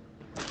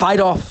fight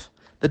off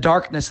the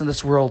darkness in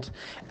this world.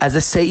 As they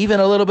say, even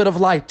a little bit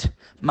of light,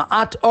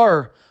 ma'at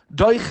or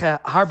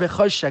doiche harbe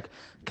choshek,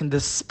 can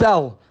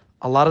dispel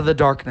a lot of the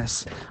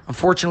darkness.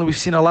 Unfortunately, we've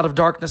seen a lot of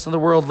darkness in the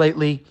world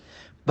lately,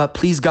 but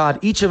please God,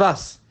 each of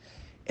us,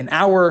 in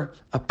our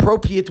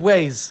appropriate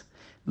ways,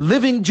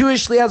 living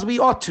Jewishly as we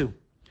ought to,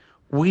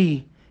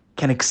 we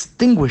can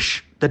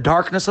extinguish the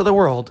darkness of the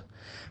world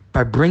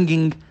by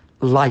bringing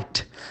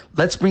light.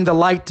 Let's bring the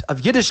light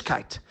of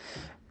Yiddishkeit,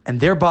 and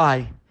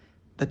thereby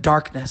the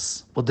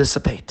darkness will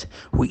dissipate.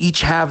 We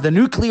each have the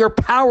nuclear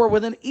power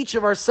within each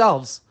of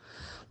ourselves.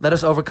 Let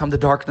us overcome the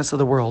darkness of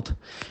the world.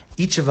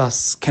 Each of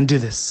us can do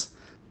this.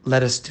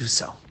 Let us do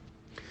so.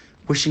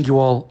 Wishing you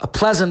all a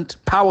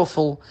pleasant,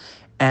 powerful,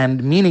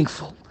 and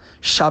meaningful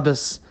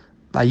Shabbos,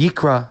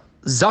 Vayikra,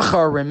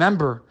 Zachar,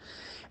 remember.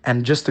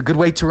 And just a good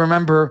way to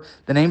remember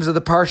the names of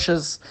the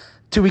parshas.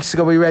 2 weeks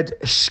ago we read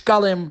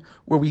Shkalim,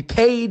 where we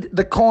paid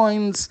the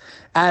coins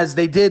as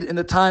they did in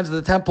the times of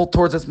the temple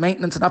towards its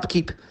maintenance and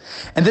upkeep.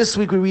 And this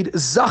week we read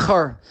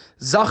Zachar.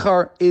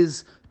 Zachar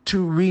is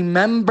to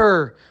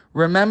remember.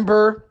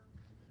 Remember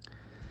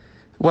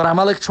what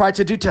Amalek tried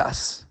to do to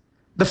us.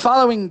 The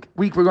following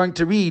week we're going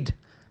to read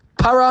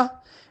Para,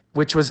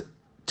 which was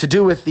to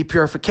do with the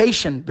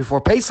purification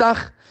before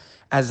Pesach,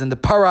 as in the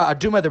Para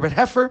Aduma, the red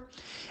heifer.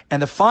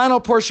 And the final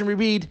portion we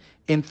read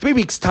in 3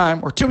 weeks' time,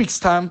 or 2 weeks'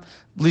 time,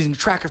 losing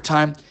track of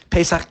time,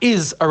 Pesach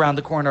is around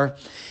the corner,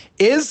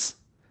 is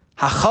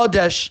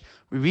HaChodesh.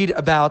 We read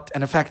about,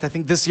 and in fact, I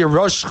think this year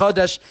Rosh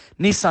Chodesh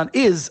Nisan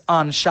is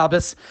on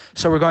Shabbos.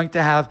 So we're going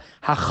to have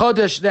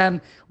HaChodesh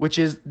then, which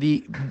is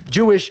the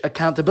Jewish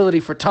accountability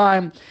for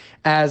time,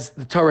 as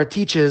the Torah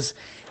teaches.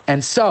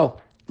 And so,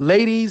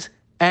 ladies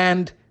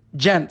and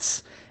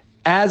gents,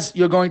 as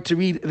you're going to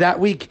read that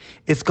week,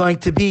 it's going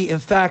to be, in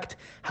fact,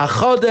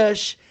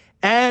 HaChodesh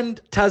and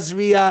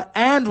Tazria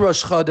and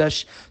Rosh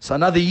Chodesh. So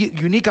another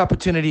unique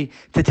opportunity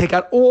to take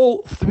out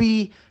all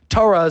 3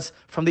 Torahs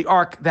from the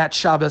Ark that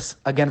Shabbos.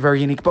 Again, very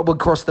unique, but we'll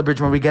cross the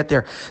bridge when we get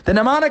there. The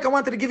mnemonic I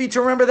wanted to give you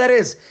to remember that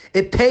is,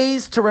 it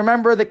pays to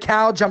remember the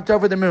cow jumped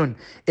over the moon.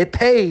 It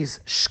pays,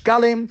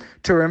 Shkalim,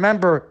 to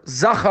remember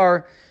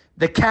Zachar,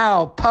 the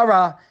cow,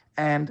 Para,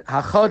 and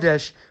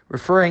HaChodesh,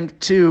 referring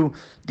to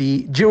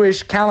the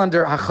Jewish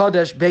calendar,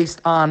 HaChodesh,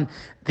 based on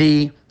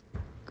the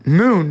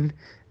moon,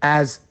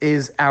 as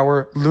is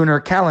our lunar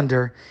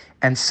calendar.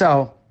 And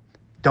so,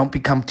 don't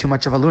become too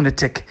much of a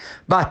lunatic.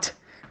 But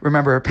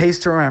remember, it pays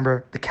to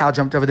remember the cow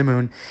jumped over the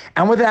moon.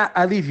 And with that,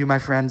 I leave you, my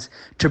friends,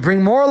 to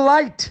bring more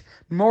light,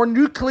 more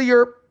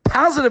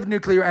positive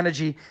nuclear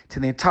energy to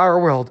the entire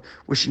world.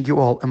 Wishing you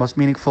all a most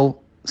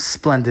meaningful,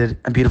 splendid,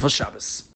 and beautiful Shabbos.